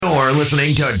are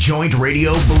listening to Joint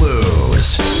Radio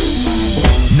Blues.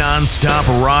 Non-stop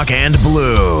rock and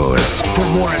blues. For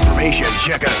more information,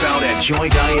 check us out at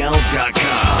jointil.com.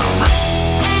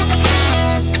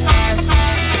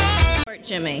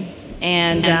 Jimmy,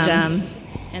 and so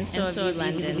have you,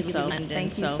 London. So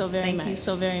thank you so very much. Thank you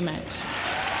so very much.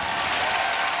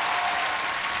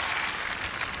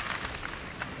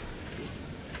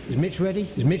 Is Mitch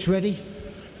ready?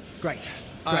 Great.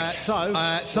 So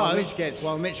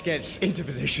while Mitch gets into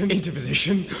position,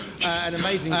 an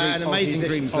amazing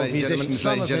group of musicians, ladies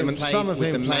and gentlemen. Some of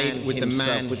whom played with the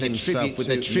man himself, with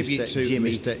a tribute to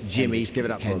Mr. Jimi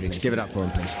Hendrix. Give it up for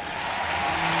him, please.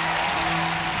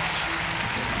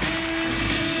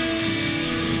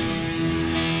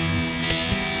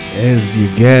 As you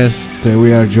guessed,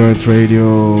 we are Joint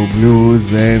Radio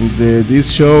Blues, and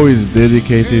this show is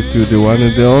dedicated to the one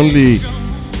and the only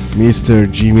Mr.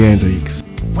 Jimi Hendrix.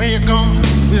 Where you going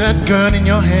with that gun in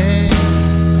your hand?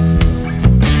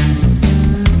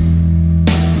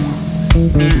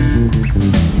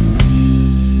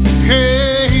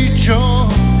 Hey Joe,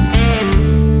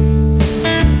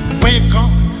 where you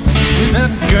going with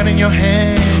that gun in your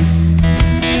hand?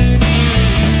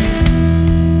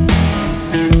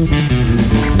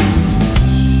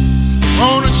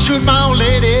 Wanna shoot my old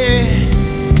lady,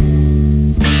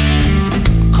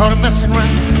 caught her messing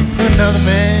around with another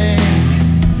man.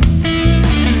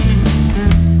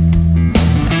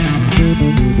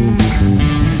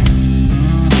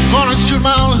 Gonna shoot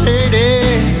my old lady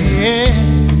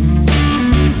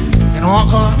and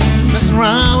walk on messing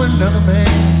around with another man.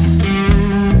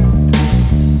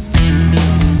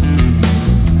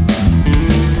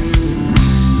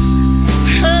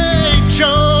 Hey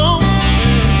Joe,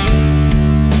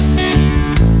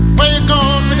 where you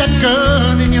going with that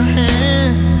gun in your hand?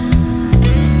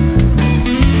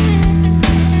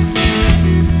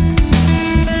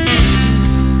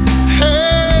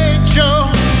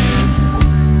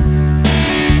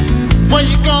 Where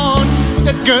you going with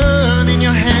that gun in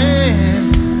your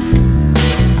hand?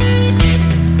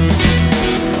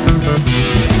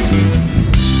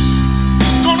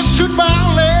 Gonna shoot my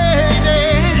old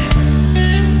lady,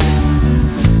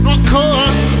 no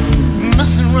caught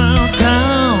messing around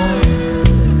town.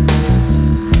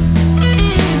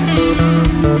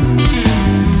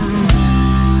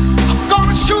 I'm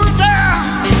gonna shoot her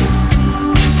down.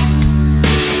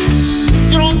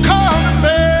 You don't call me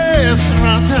messing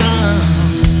around town.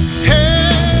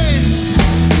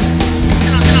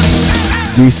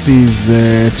 This is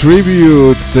a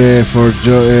tribute for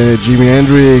Jimi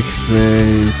Hendrix.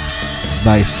 It's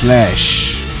by Slash.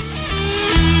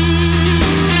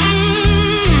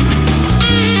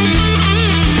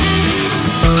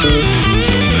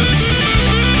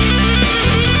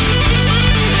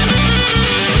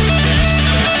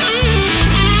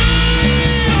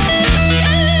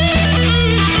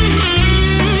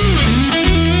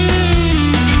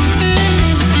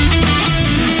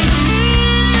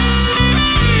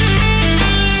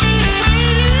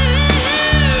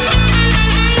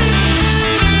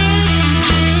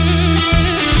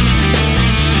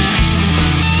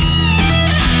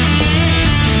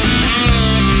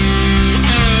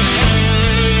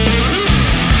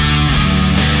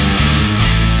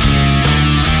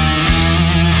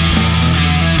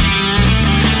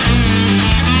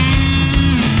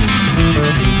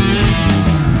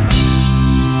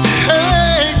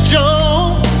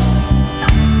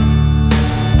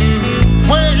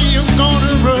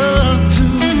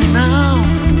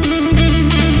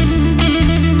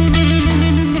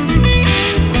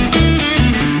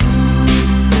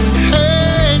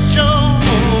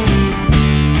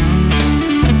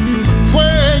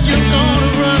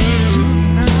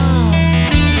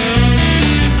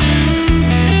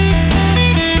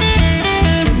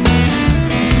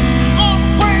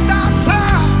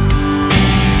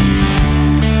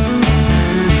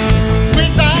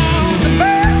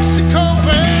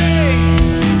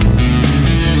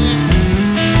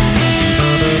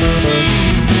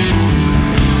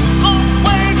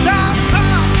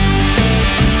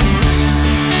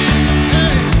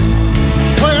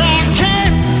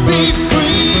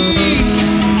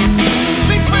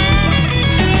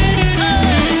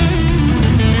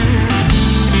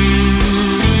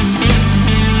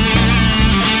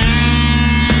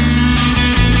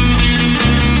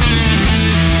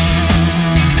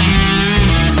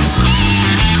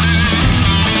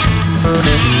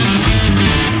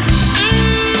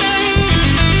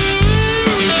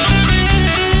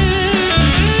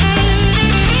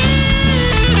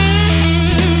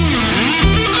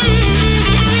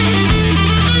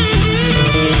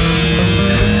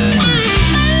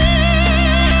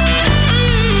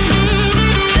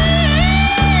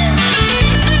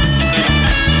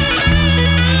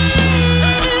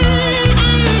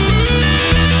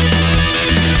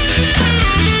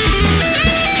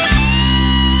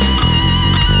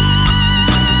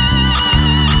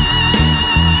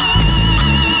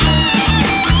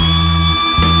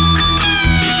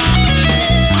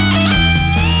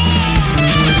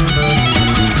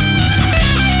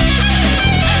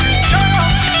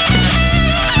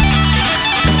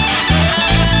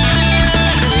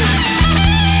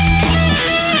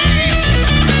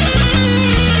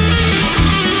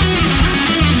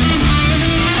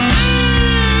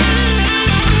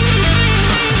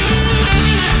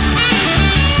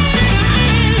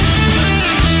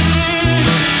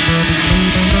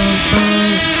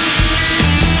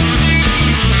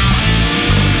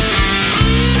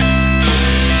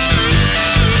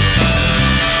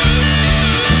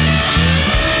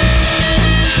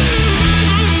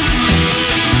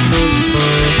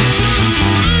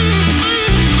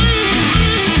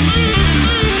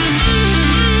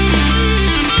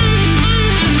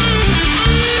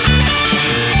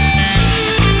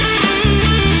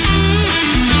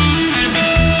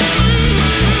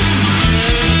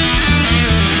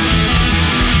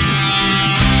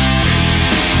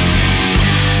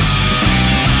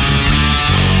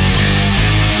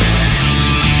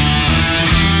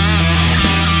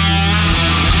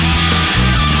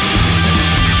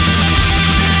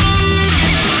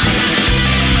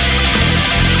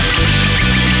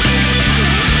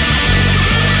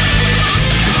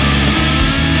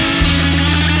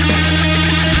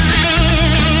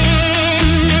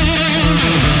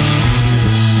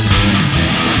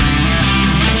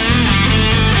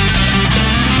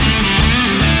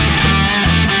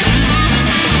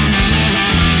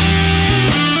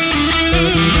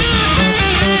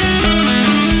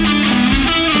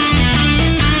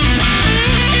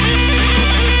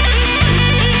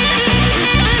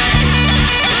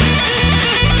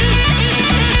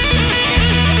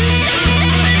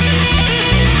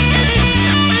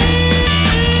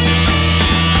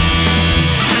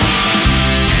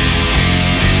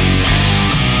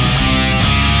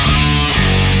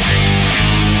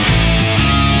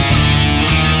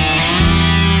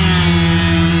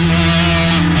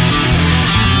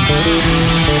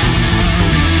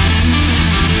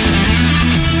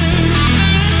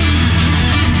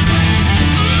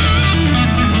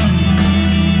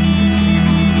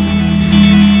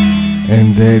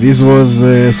 this was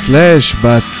Slash,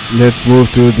 but let's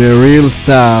move to the real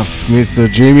stuff, Mr.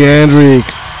 Jimi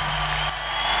Hendrix.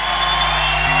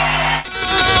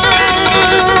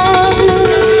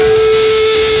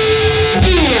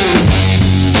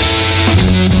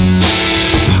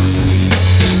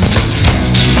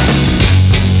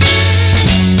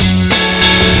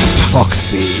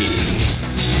 Foxy.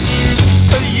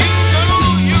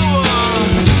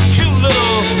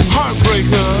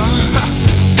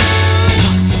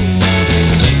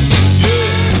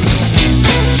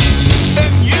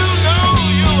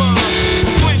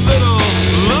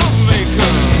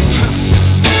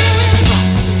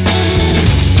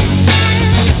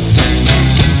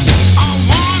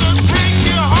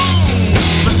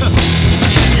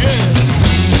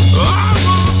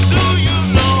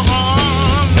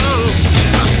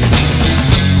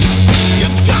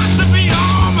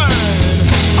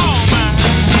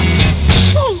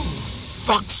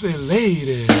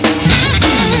 Lady.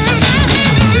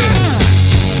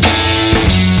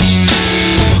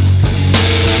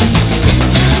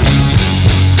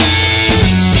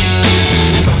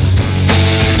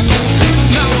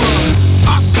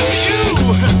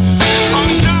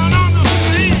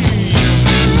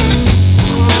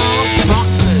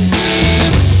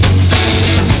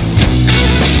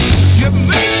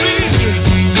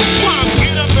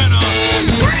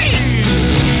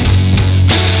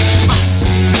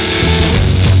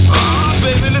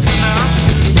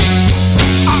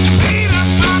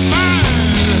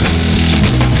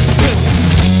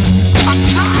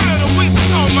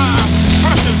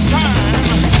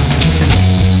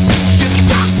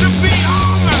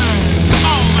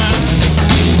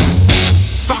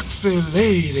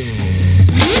 Lady.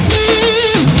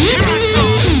 Here I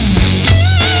go.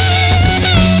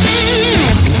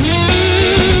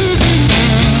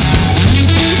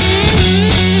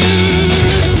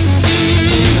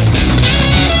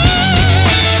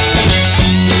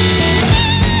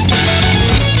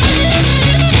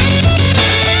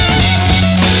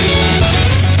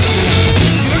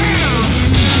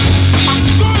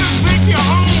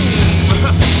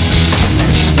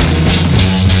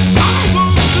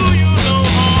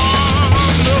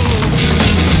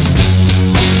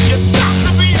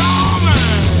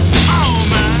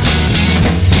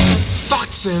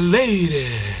 Lady,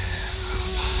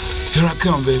 here I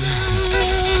come, baby.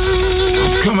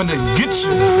 I'm coming to get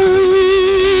you.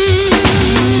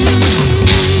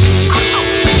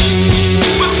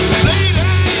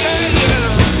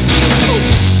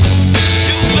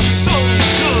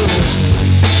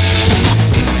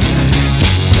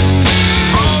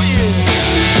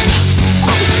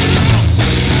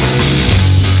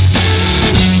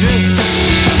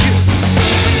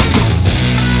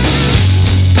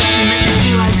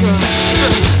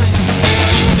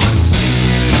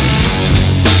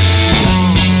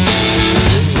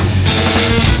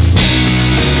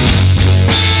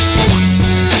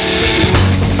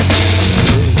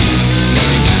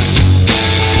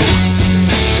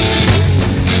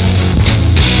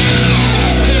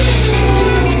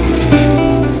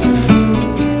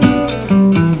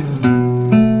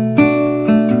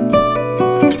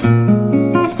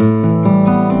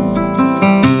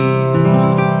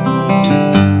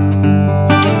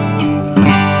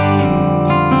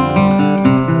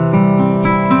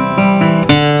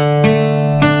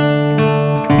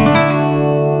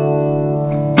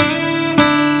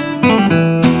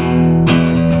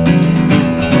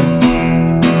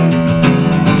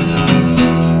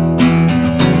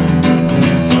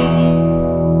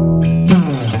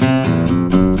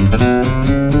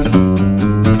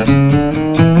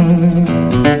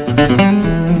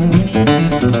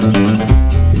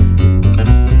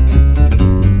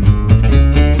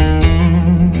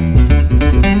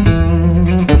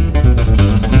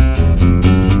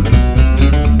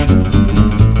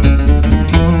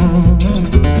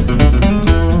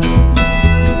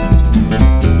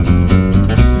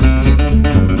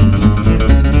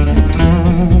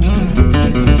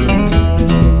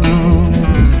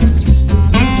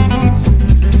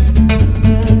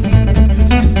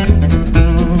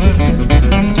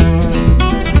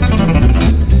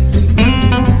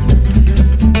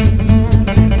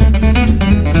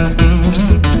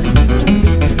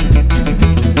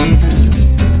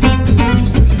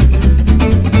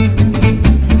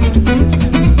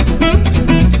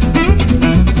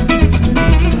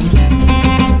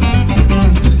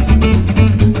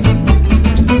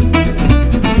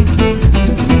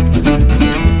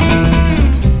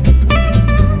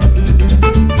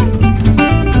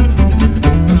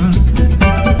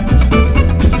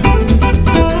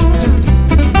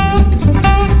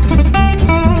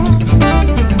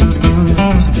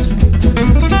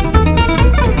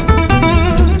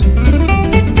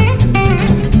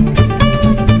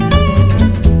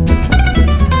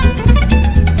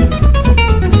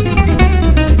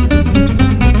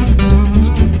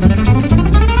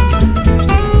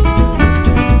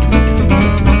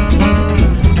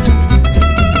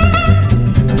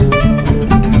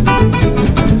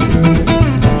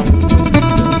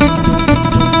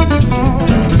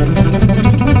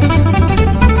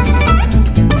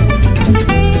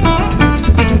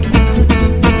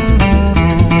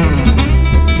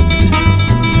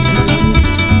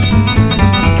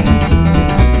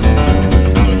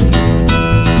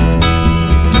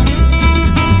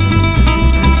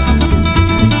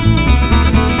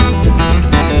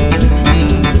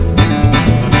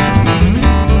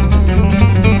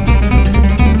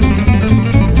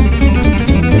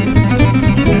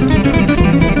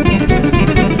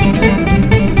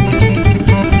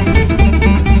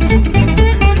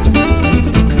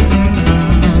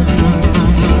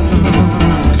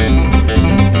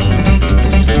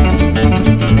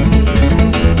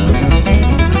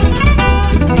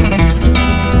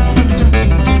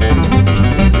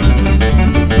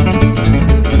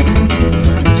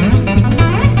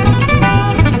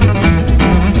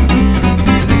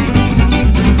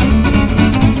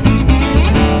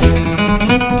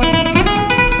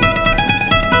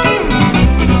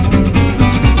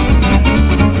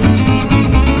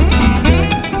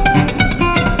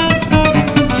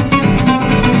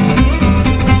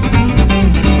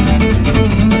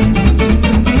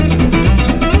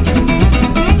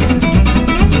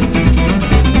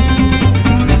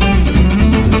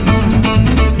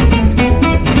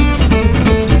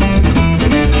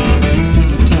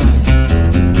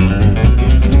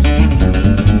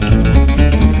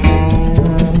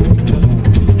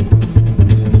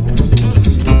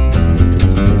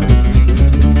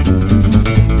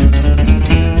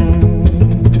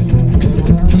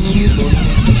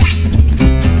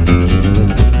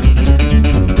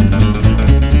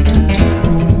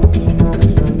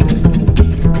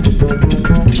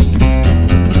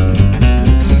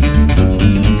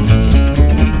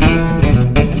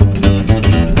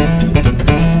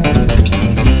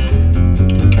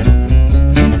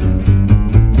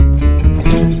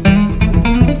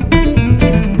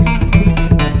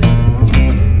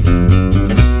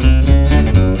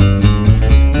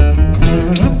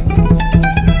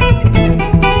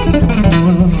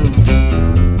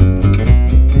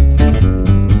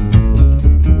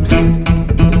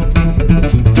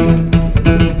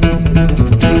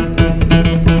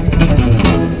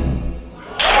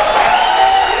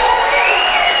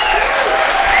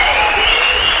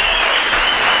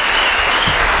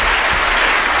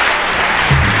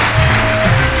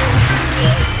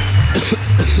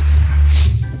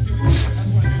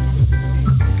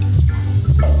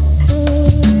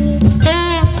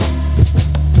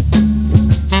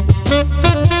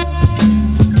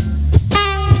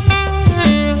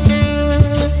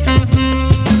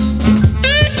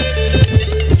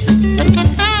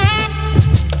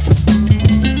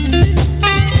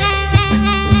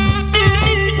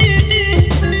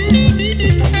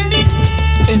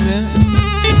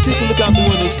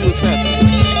 see what's happening.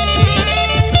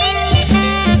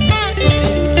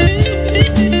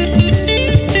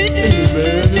 Hey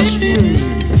man, it's raining.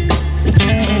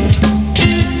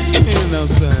 It's raining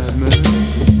outside, man.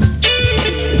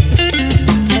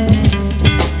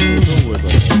 Don't worry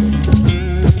about it.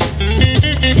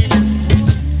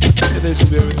 Everything's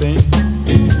gonna be everything.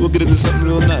 We'll get into something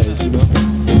real nice, you know.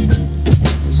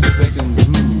 Let's sit back and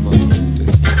groove on it.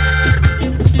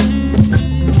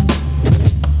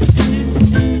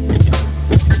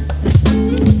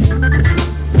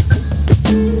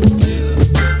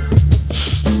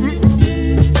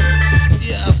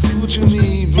 Yeah, I see what you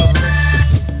mean, bro.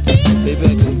 Lay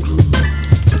back and groove.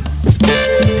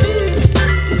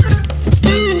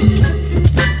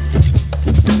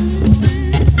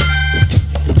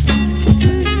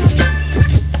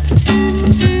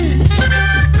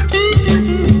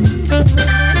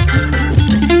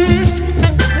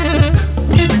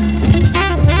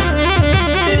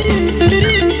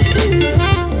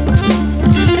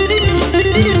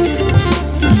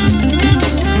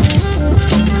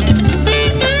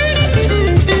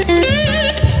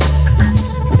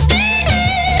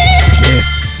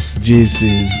 This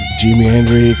is Jimi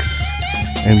Hendrix,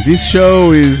 and this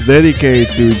show is dedicated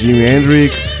to Jimi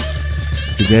Hendrix.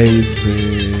 Today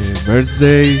is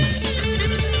birthday,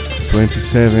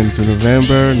 27th of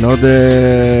November, not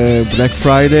the Black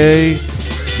Friday,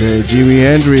 the Jimi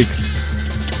Hendrix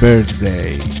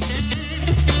birthday.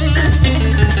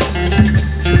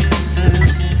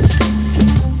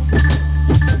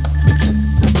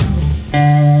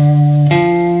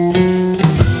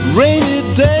 Rainy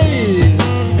day,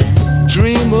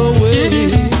 dream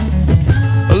away.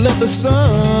 Let the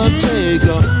sun take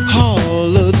a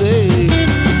holiday.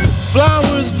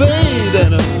 Flowers bathe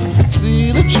and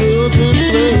see the children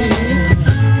play.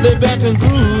 Lay back and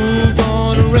groove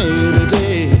on a rainy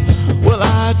day. Well,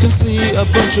 I can see a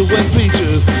bunch of wet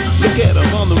preachers. Look at them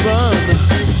on the run.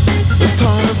 The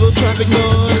carnival traffic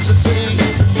noise it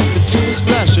sings. The tunes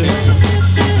splashing.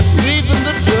 Even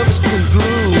the ducks can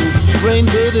groove. Rain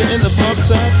bathing in the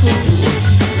parkside pool.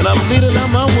 And I'm leaning out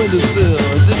my windowsill,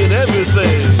 digging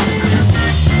everything.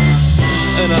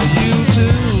 And are you too?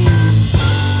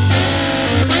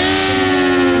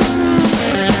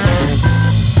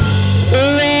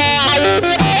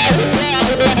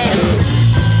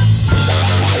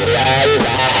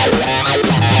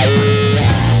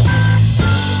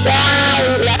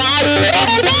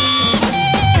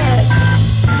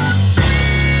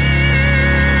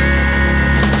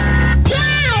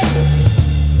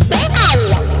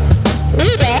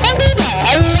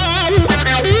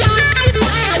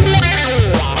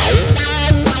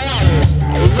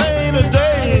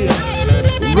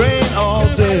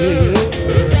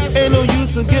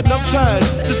 Getting uptight,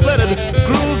 just let it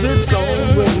groove its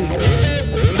own way.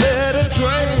 Let it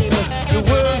drain your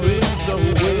worries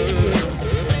away.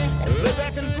 Lay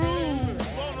back and groove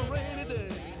on a rainy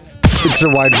day. It's a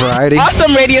wide variety.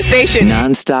 Awesome radio station.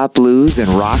 Non-stop blues and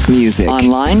rock music.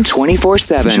 Online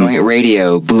 24/7. Joint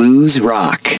Radio Blues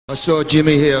Rock. I saw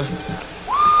Jimmy here,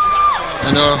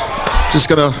 and just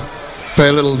gonna pay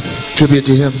a little tribute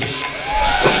to him.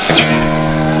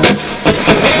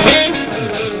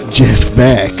 Jeff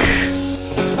Beck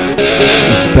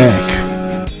is back.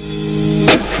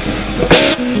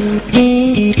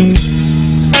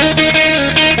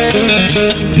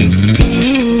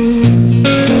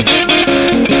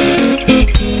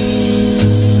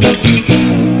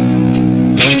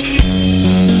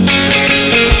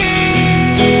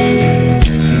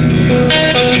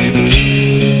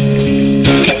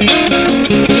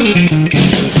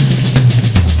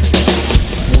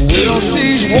 Well,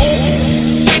 she's walking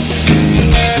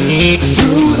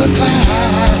through the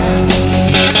clouds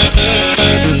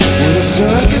with a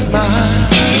circus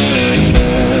mind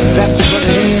that's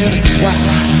running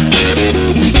wild.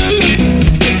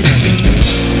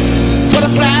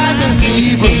 Butterflies and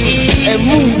zebras and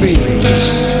moonbeams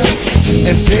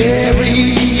and fairy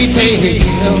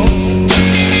tales.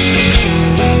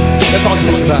 That's all she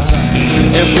thinks about.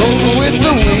 And floating with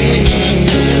the wind.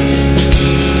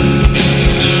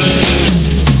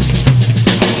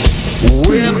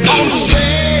 When I'm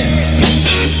sad,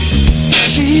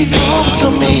 she comes to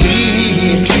me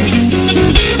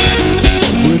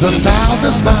with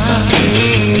 1,000 smiles.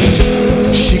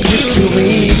 She gives to me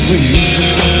free.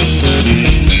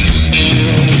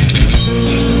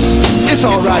 It's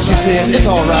alright, she says, it's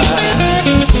alright.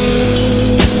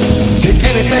 Take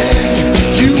anything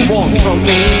you want from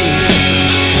me.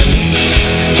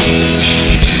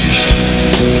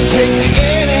 Take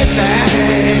anything.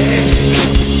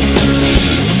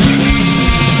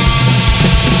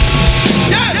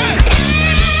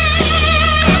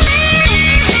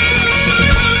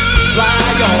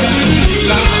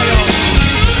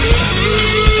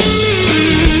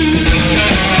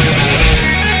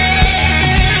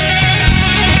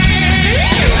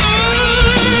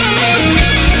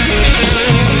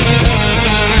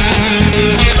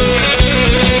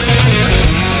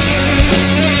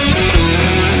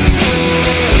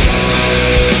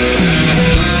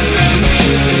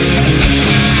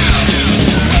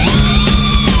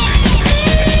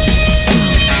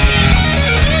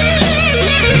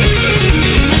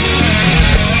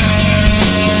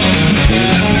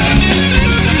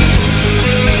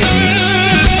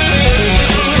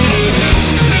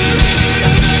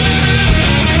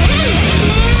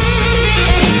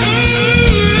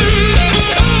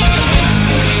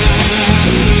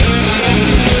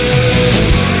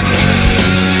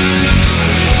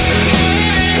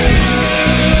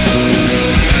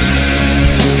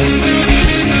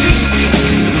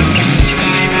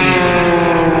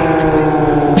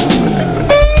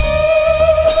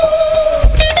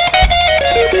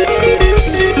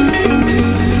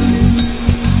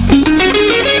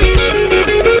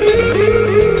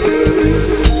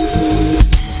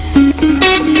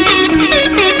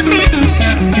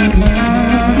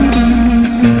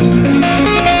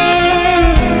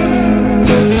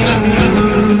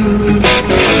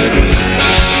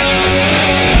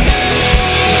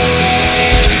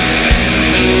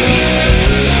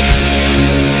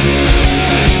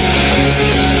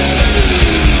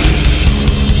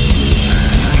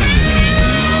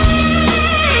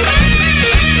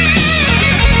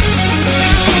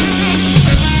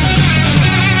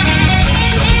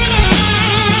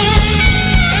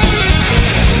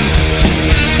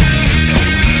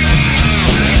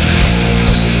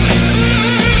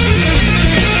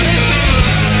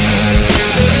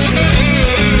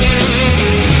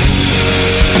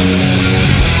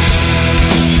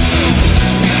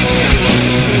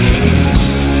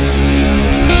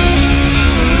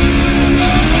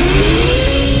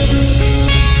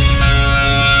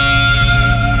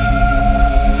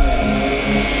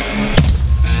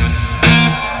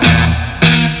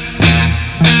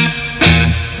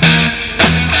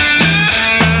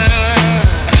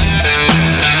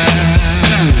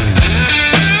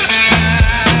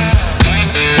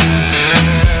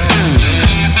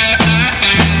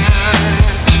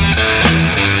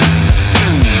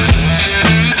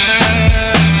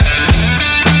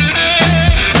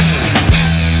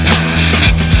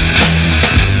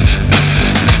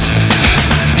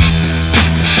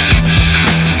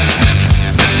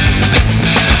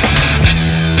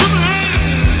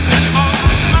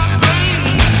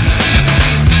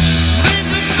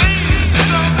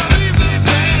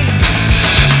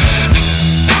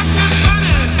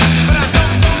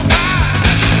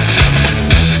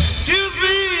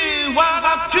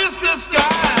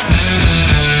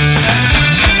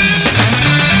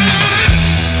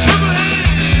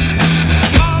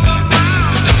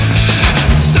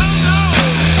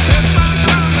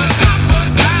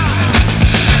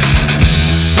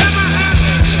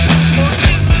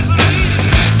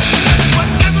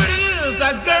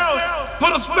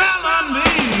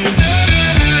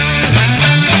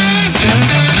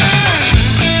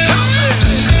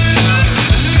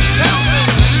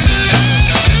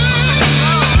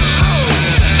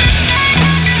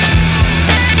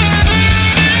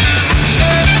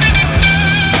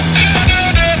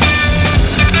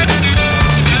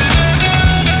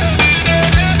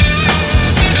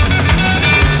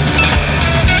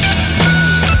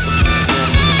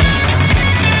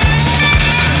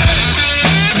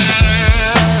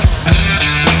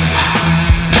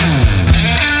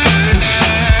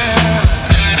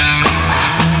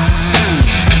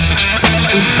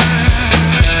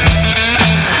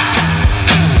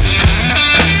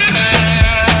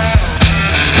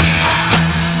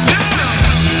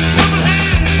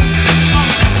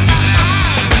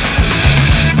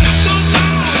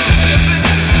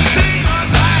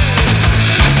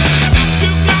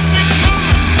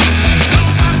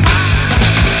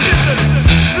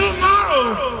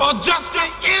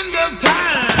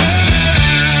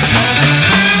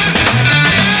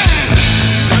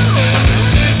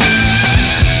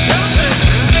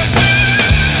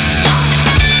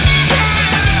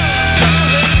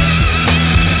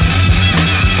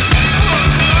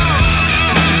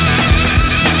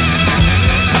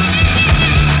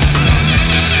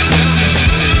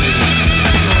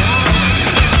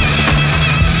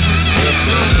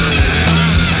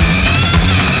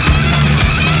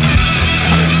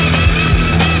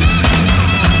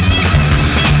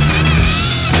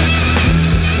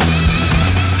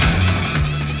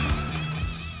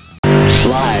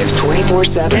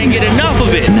 24/7. Can't get enough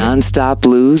of it. Non-stop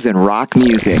blues and rock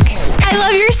music. I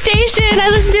love your station. I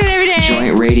listen to it every day.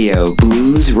 Joint Radio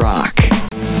Blues Rock.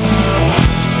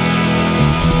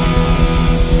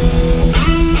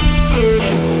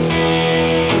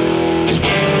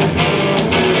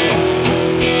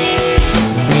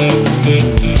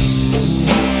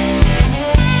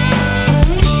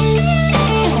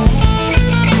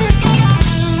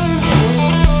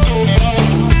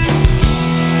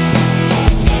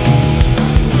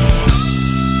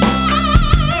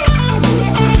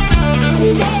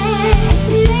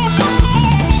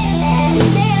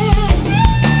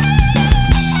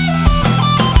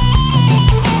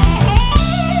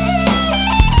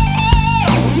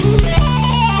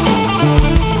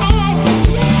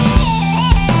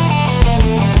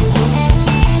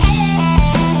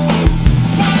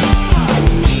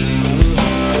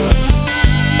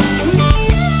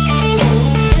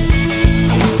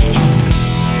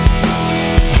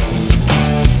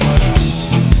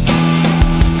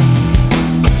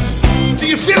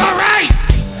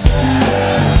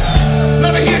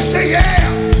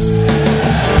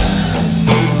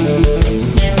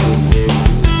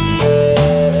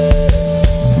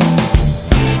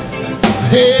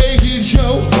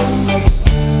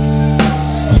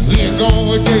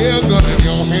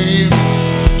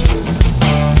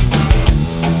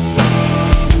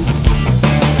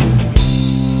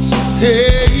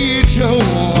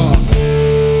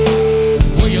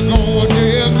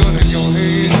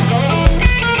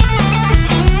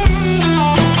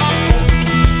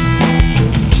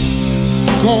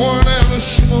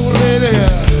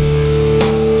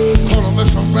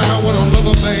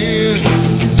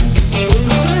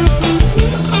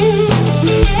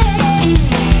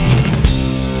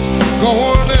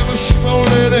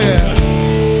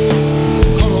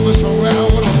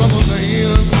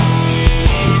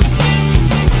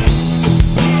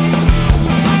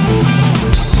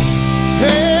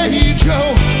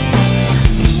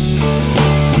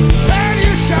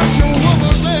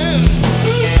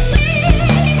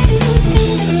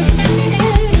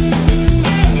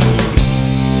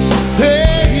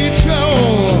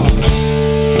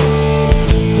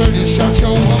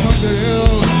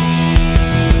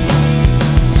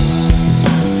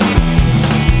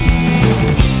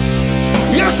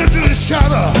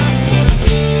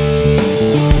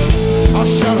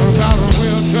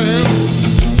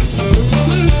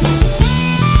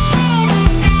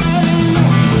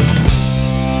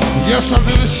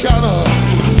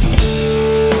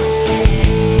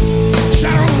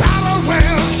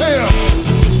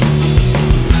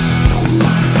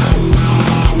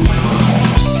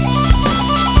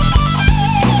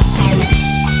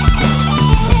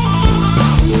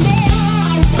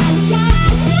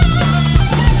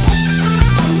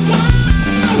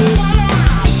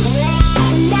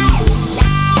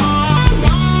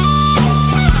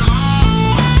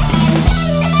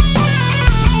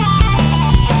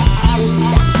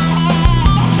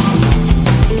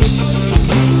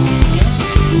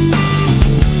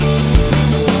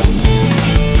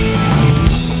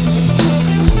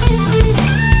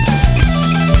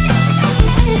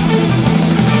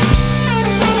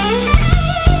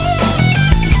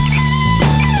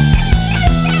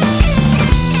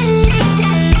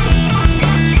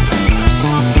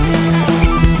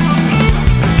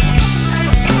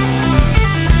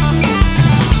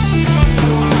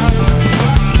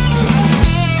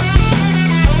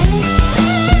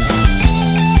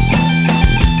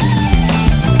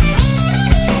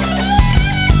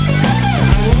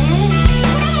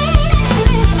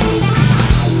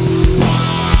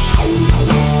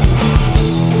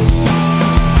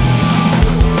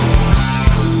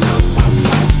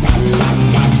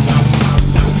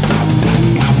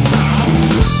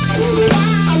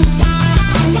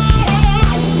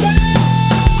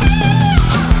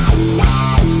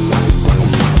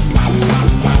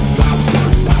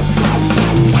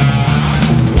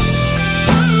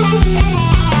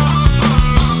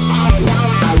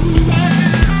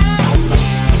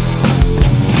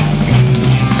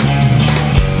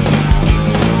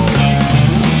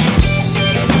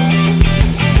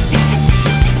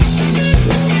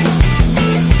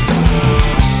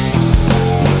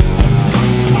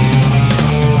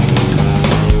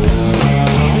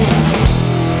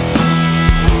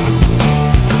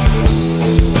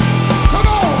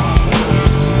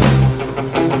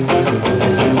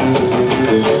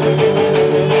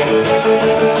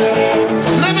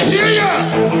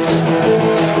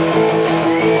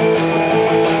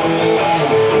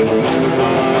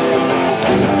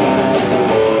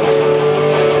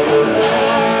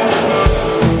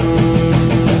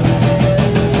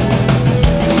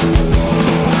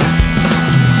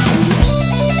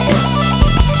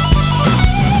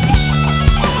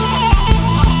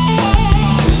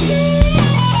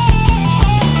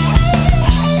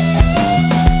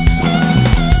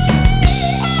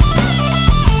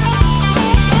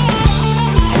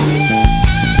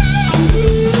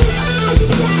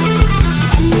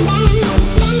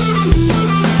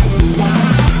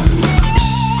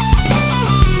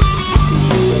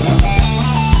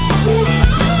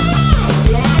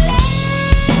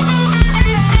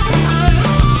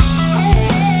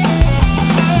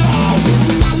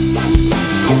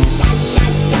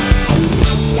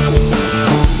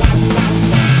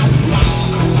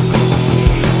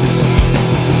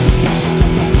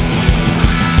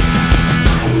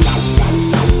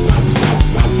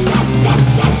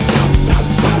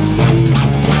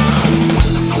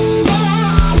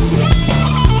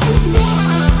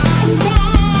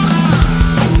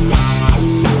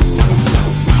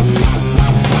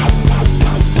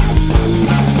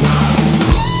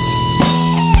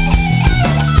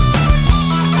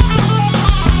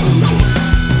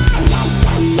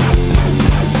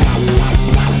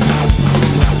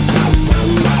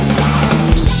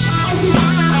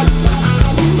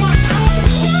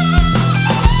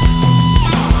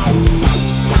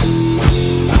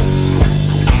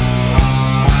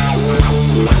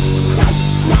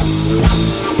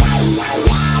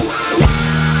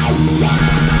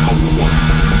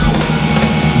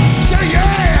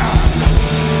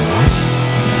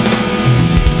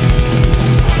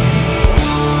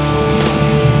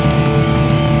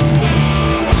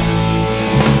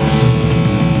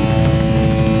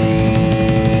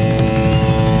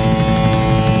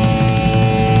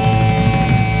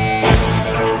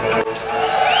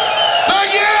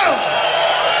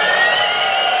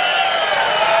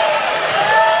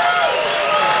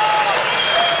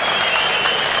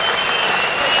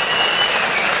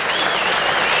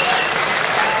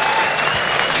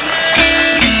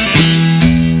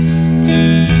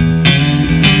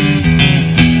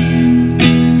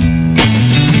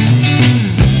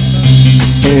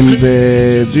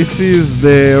 This is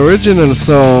the original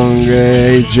song,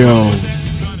 Hey Joe.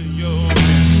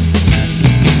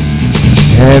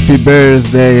 Happy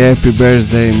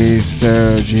birthday,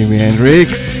 Mr. Jimi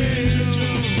Hendrix.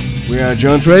 We are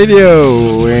Joint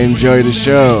Radio. Enjoy the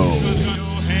show.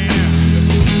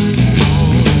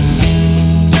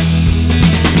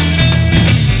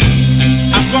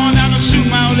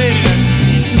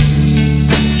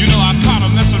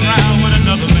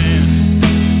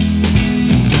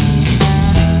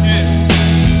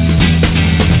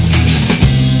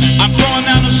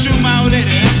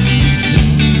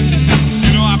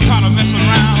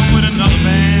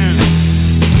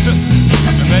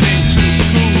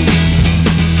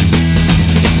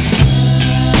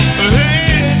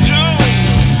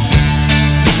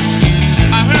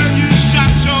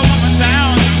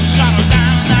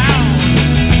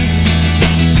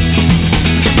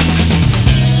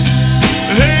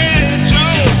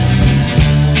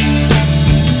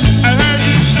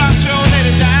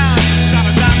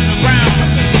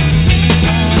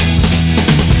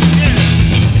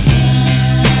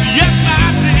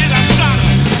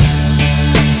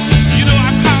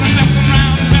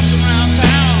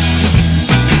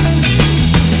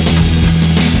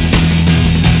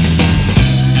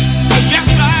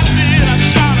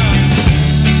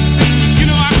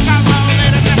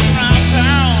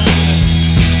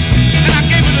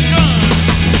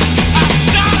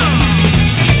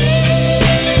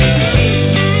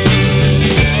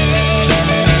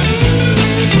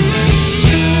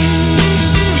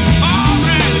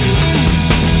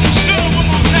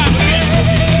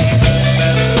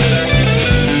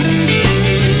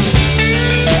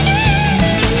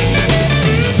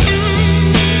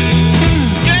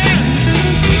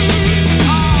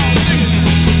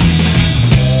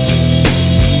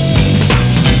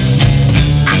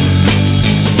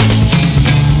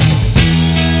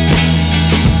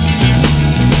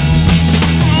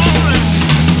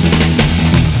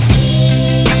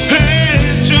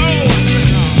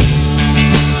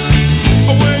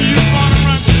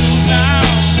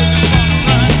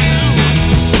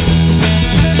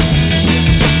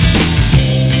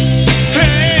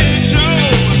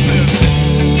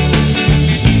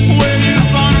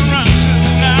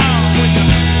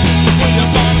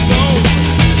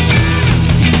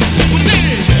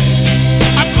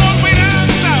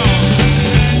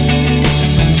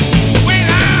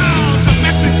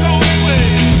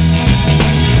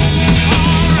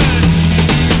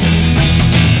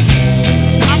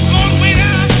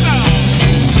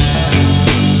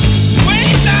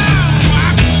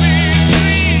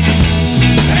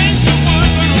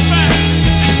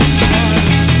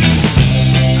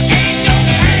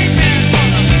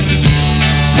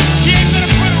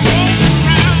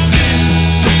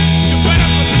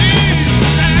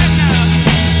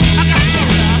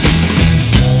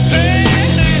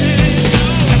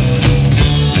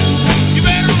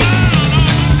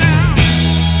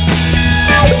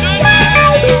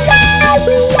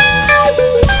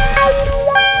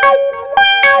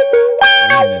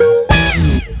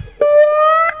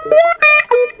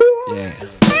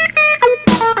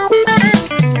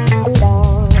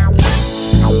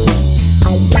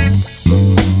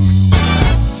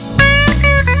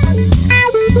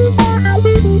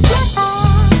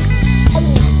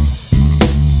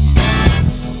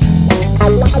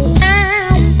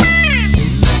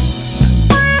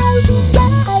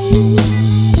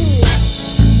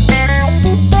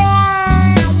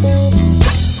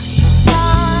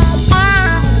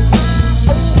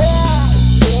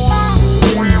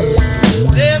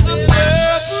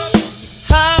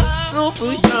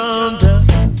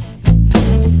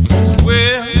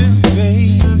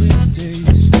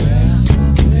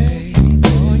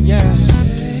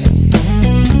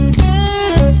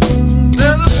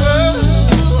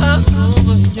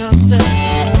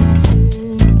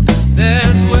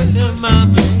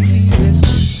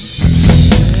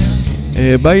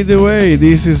 By the way,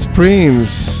 this is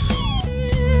Prince.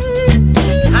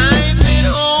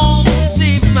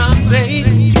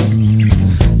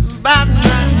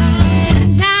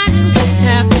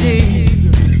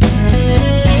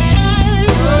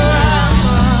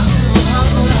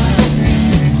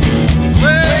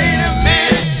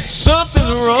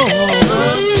 wrong.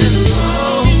 Something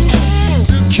wrong.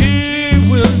 The key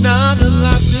will not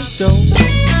unlock this door.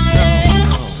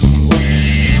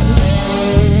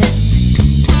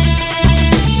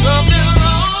 Something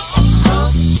wrong.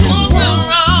 Something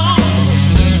wrong.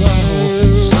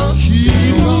 Some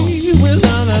key will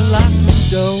not unlock this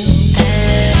door.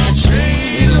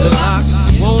 Change the lock.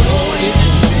 Won't open it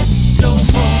no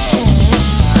more.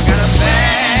 I got a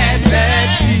bad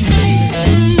feeling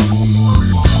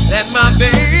that my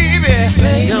baby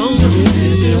don't do it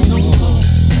no more.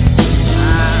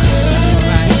 That's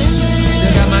alright. I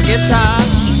got my guitar.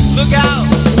 Look out.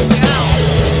 Look out.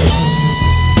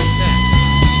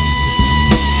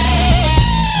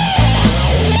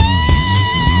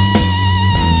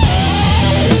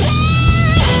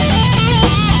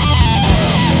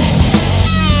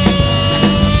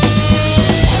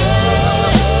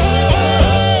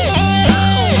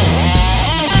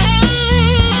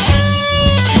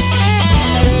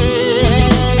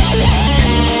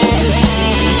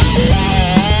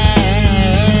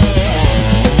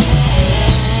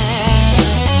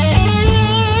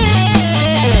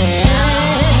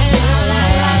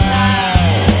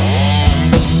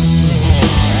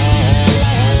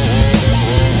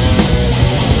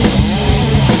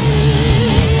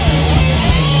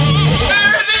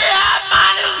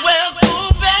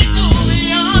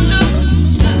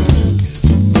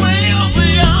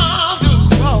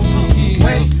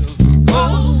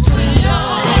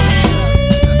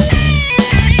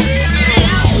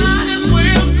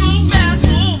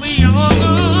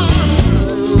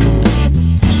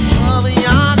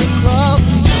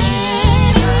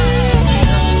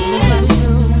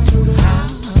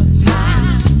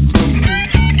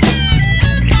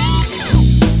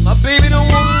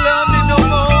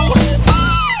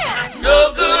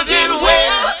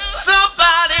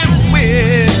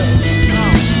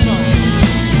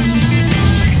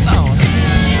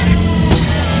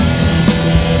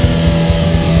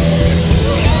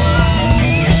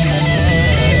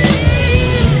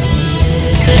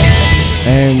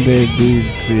 And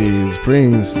this is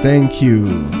Prince. Thank you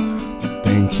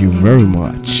very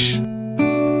much.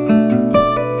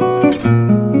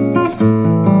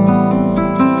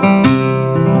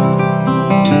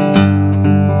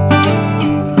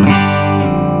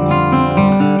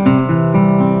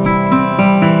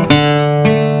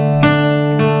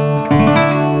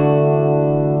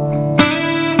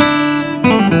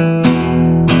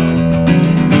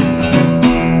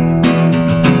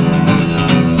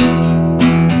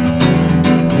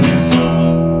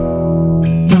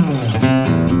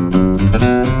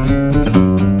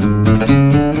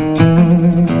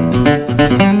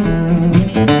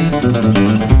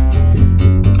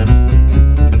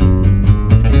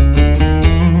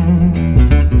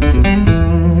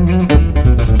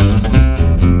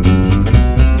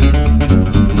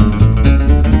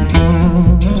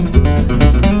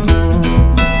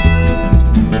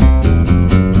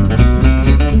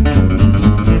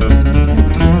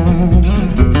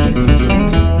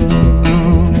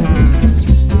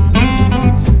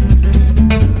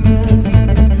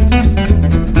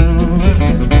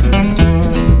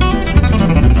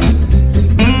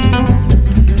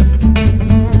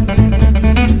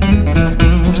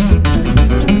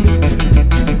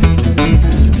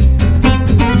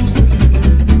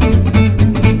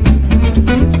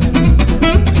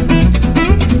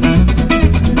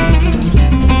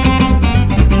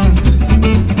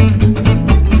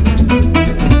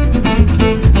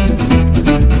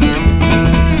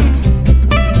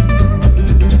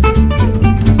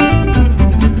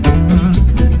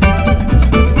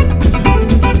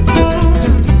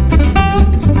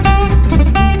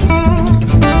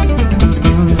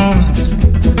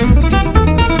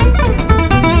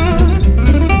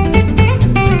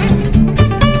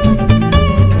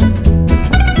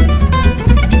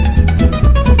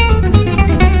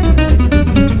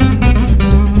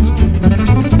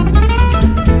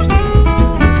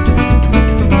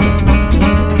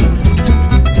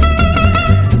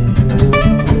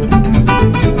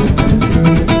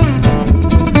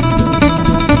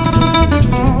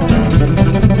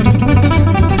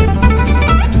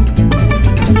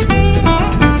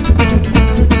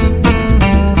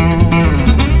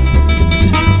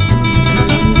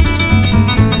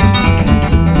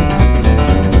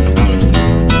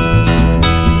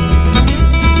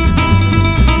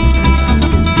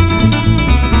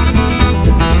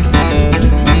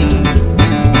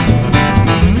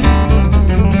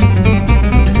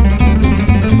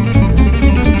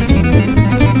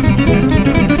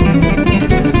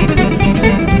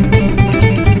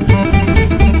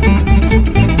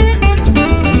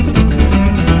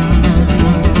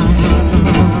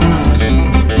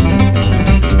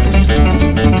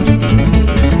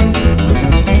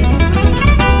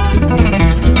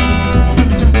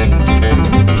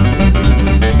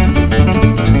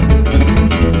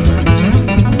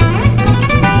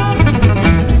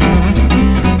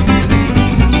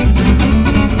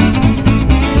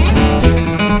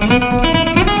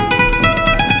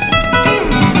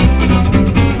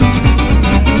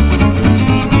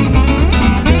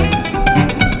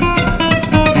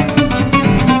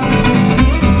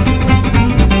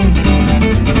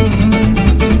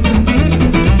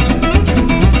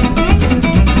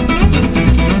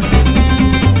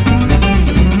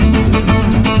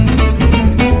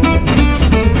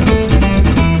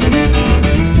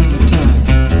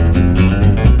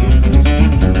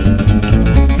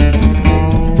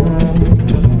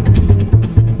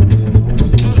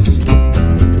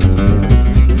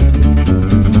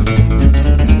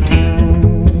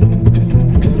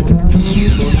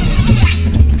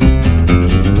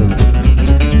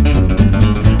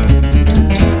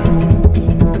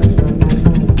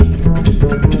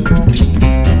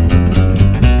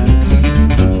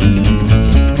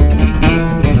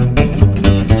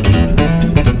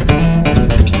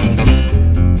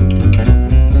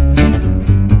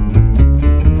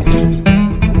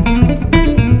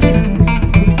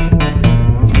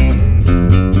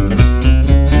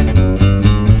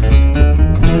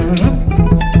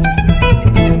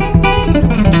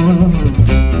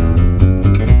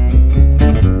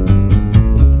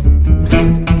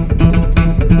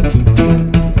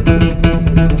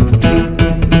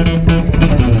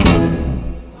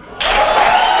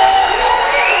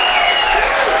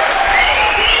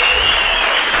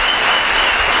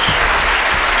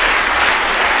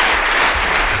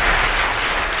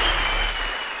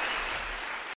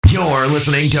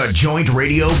 listening to Joint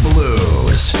Radio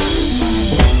Blues.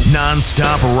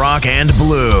 Non-stop rock and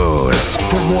blues.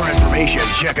 For more information,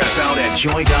 check us out at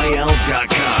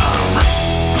jointil.com.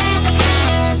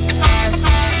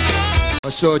 I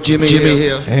saw Jimmy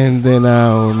here. And then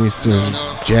now Mr.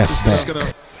 Jeff Beck. Just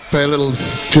gonna pay a little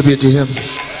tribute to him.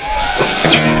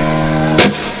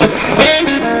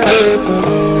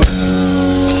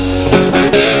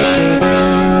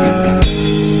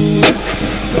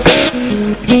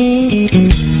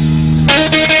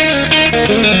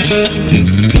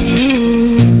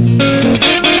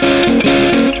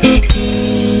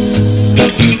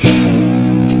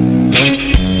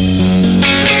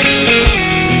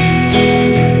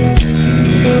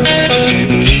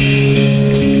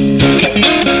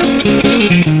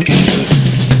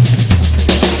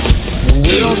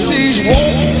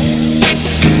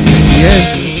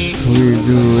 Yes, we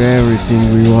do everything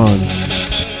we want.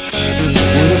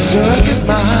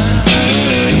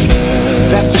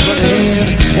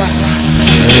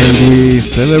 And we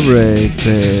celebrate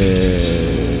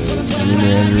Jimi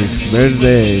Hendrix's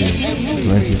birthday,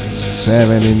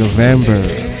 27 in November.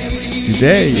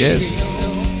 Today, yes.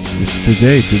 It's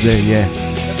today, yeah.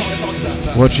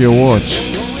 Watch your watch.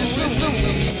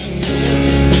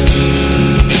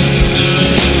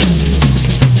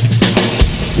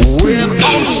 When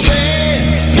I'm sad,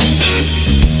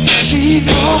 she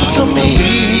comes to me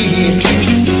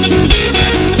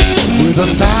with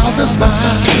 1,000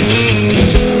 smiles.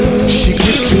 She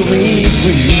gives to me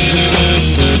free.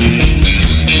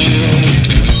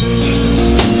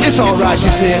 It's alright, she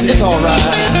says, it's alright.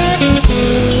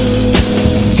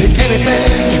 Take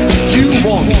anything you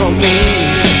want from me.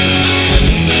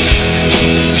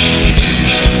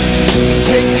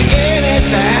 Take anything.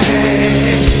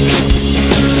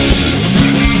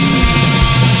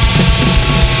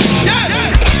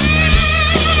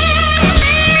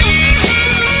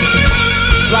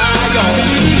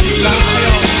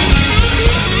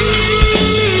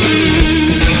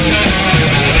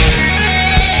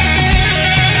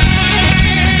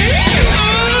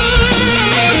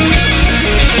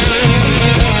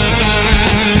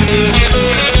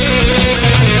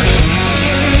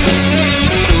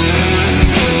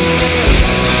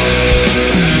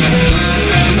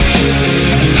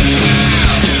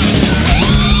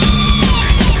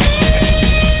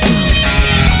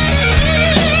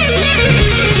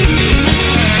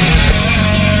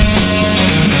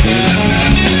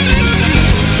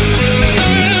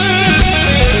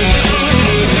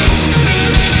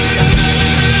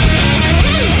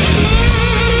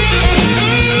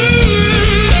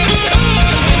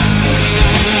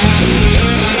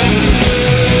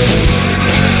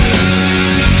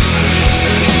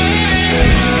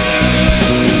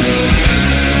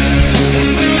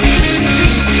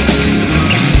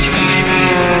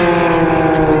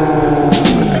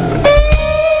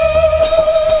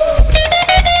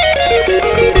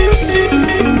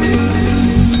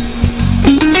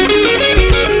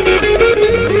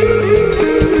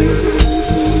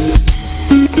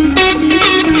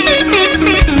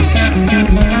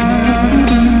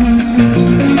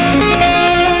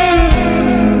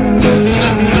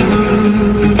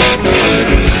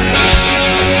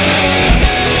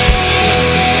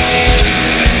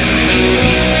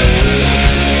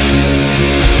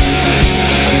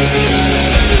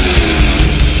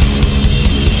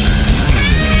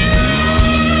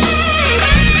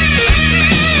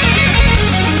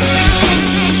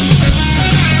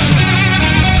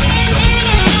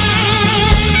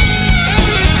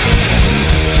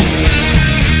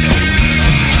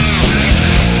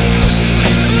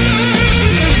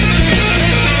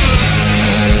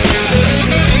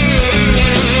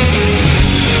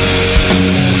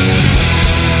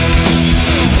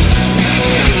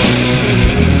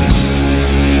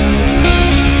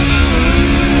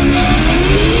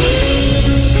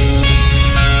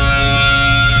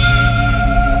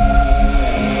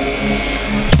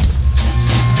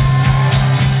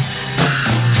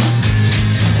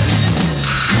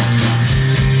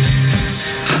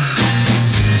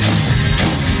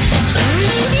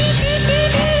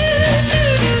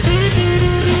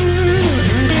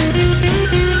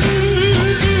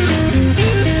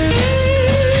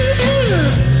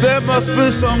 Must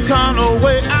be some kind of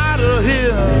way out of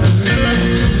here.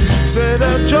 Say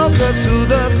the joker to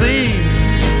the thief.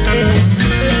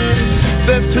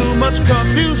 There's too much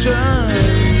confusion.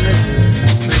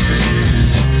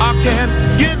 I can't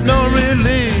get no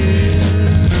relief.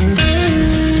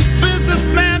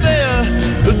 Businessman there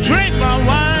to drink my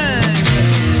wine.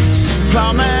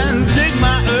 Plowman dig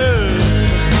my earth.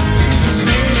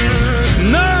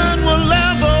 None will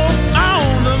level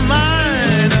on the line.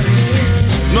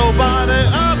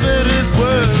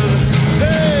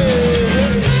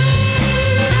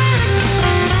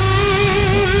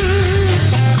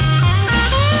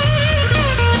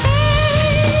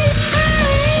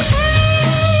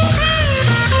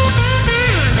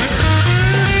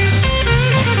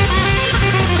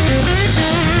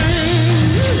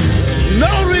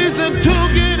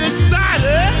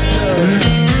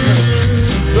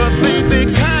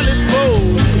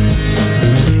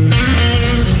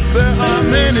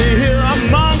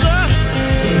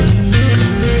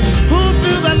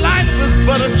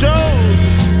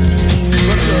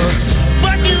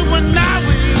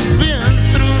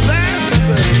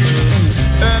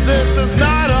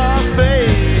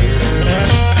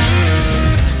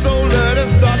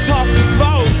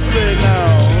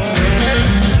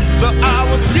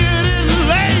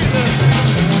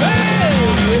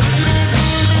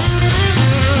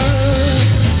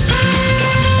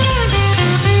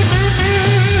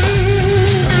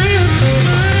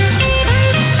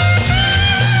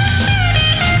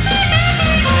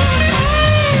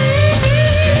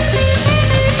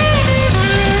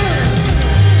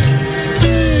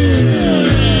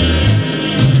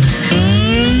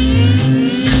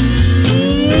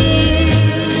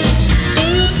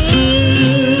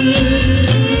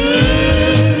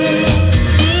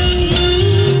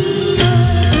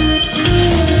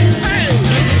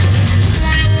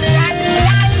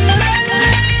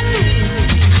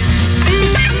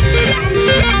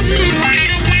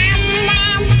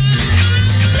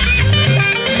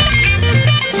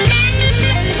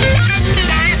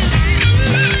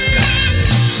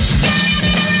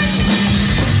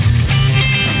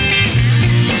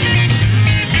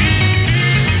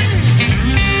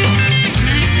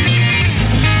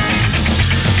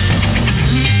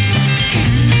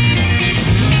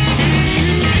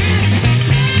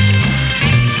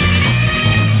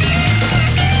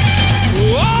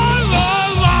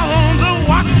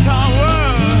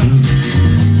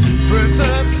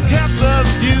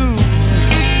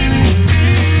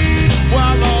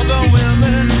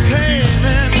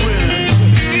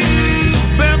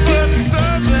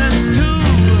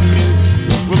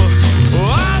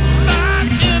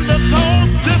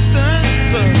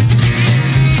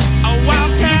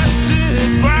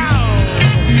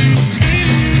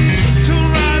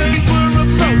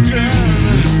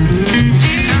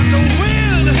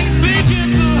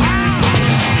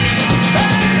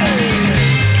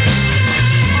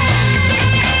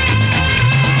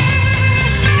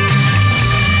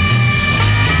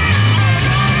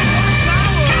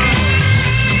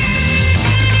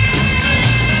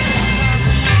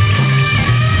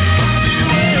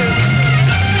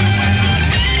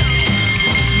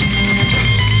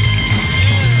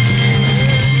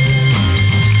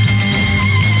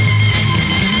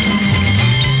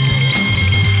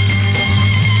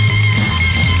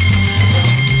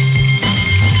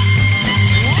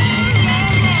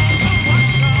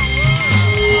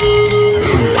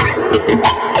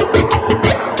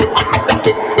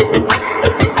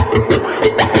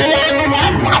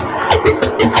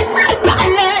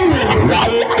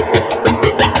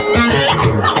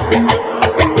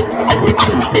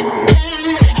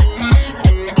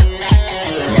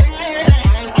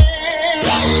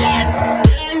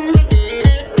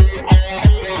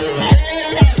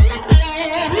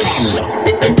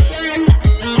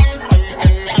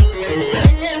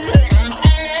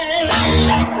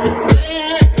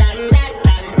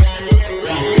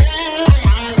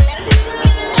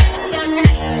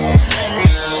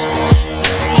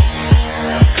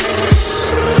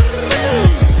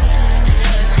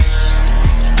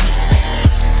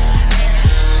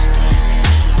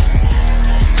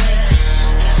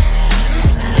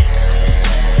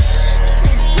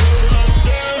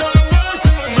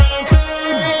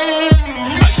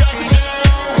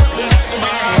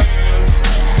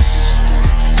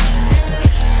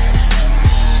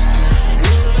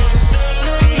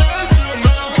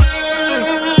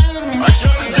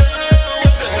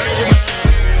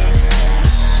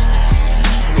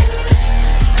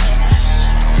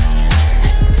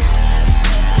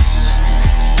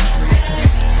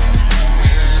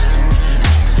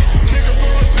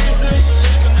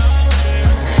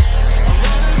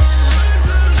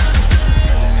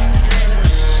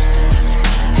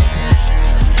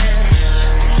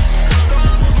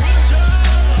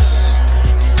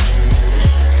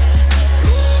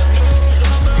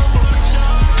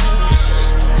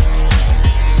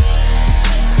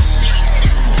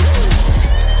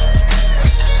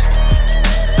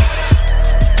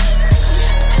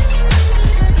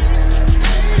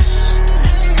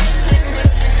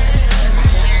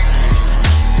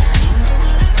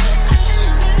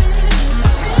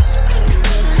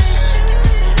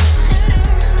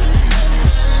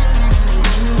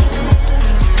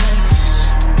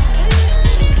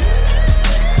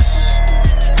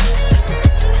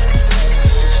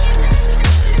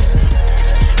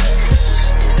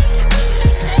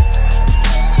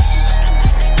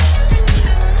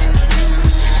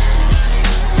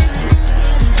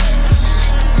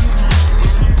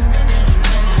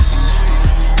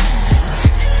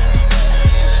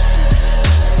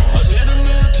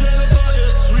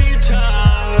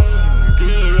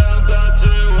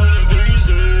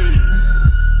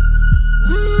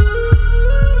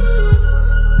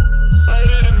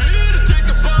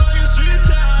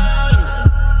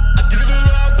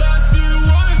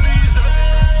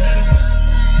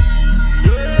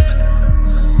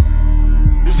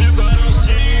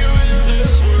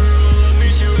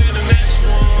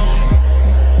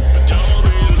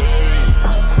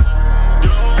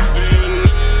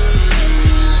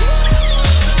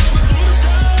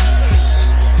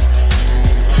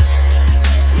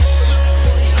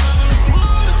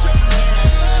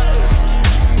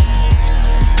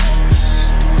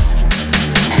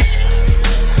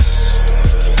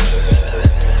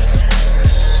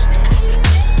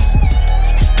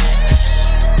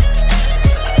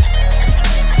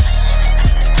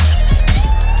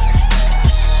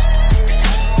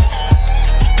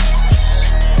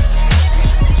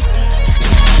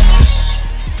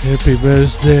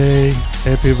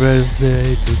 Happy birthday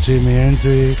to Jimi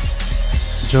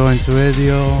Hendrix, Joint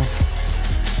Radio.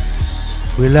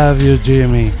 We love you,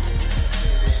 Jimmy.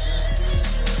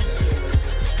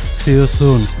 See you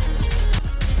soon.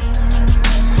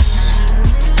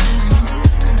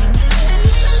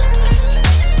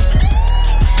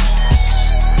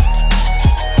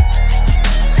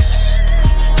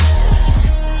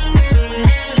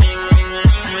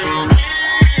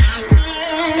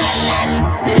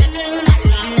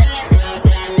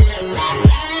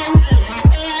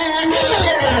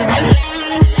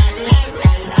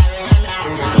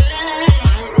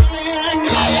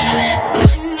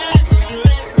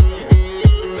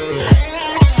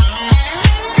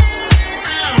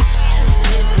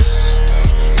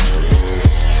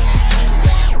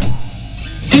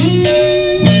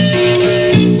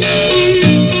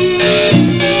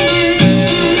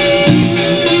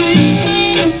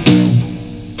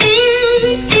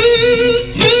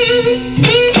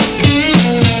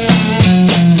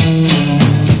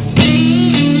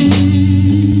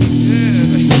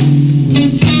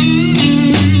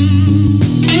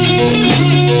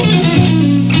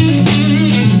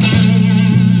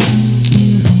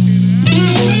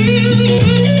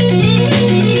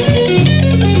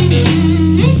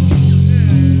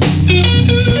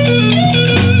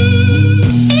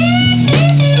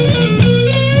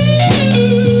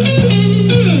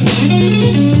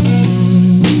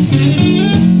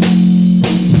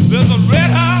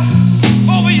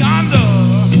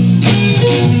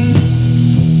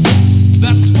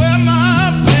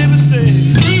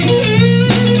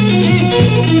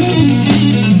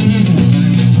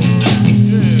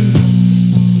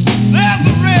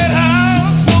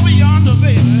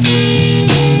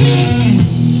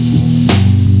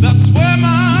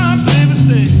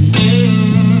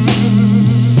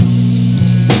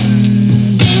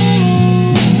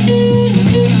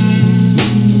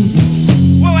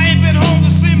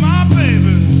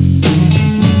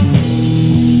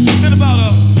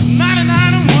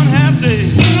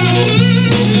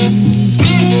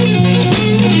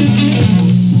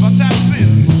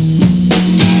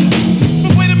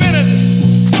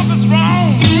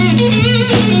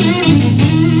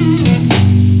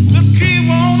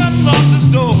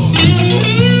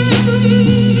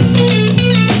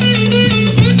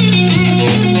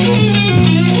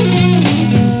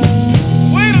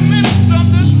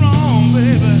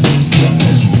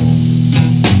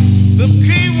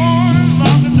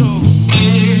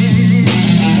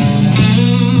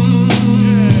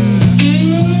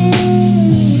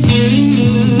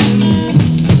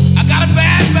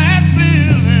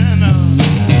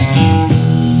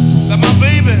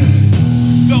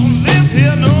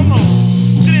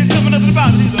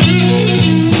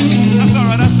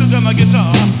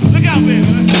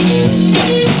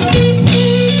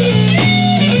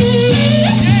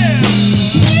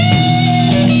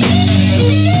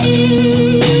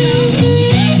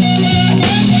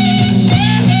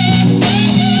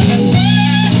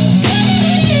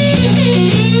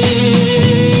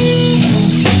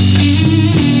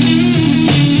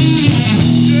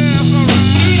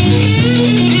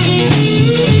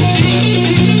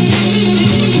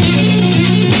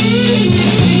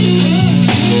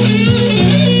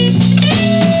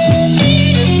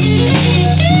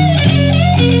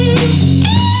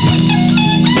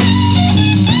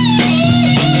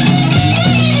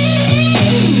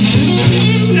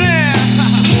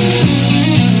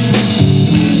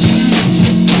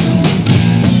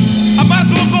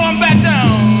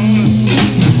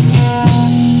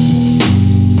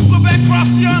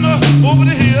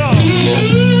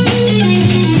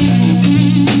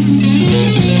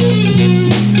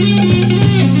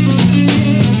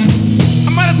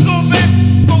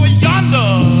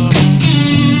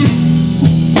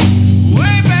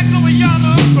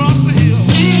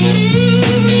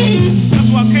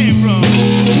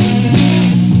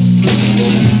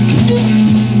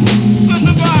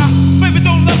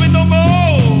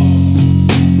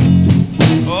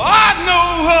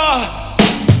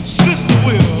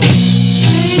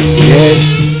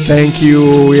 Thank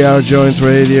you, we are Joint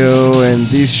Radio, and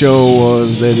this show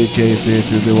was dedicated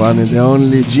to the one and the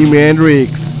only Jimi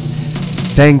Hendrix.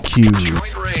 Thank you.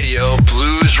 Joint Radio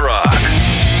Blues Rock.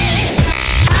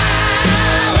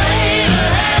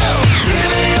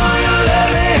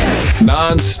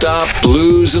 Non-stop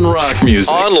blues and rock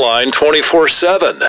music. Online 24/7.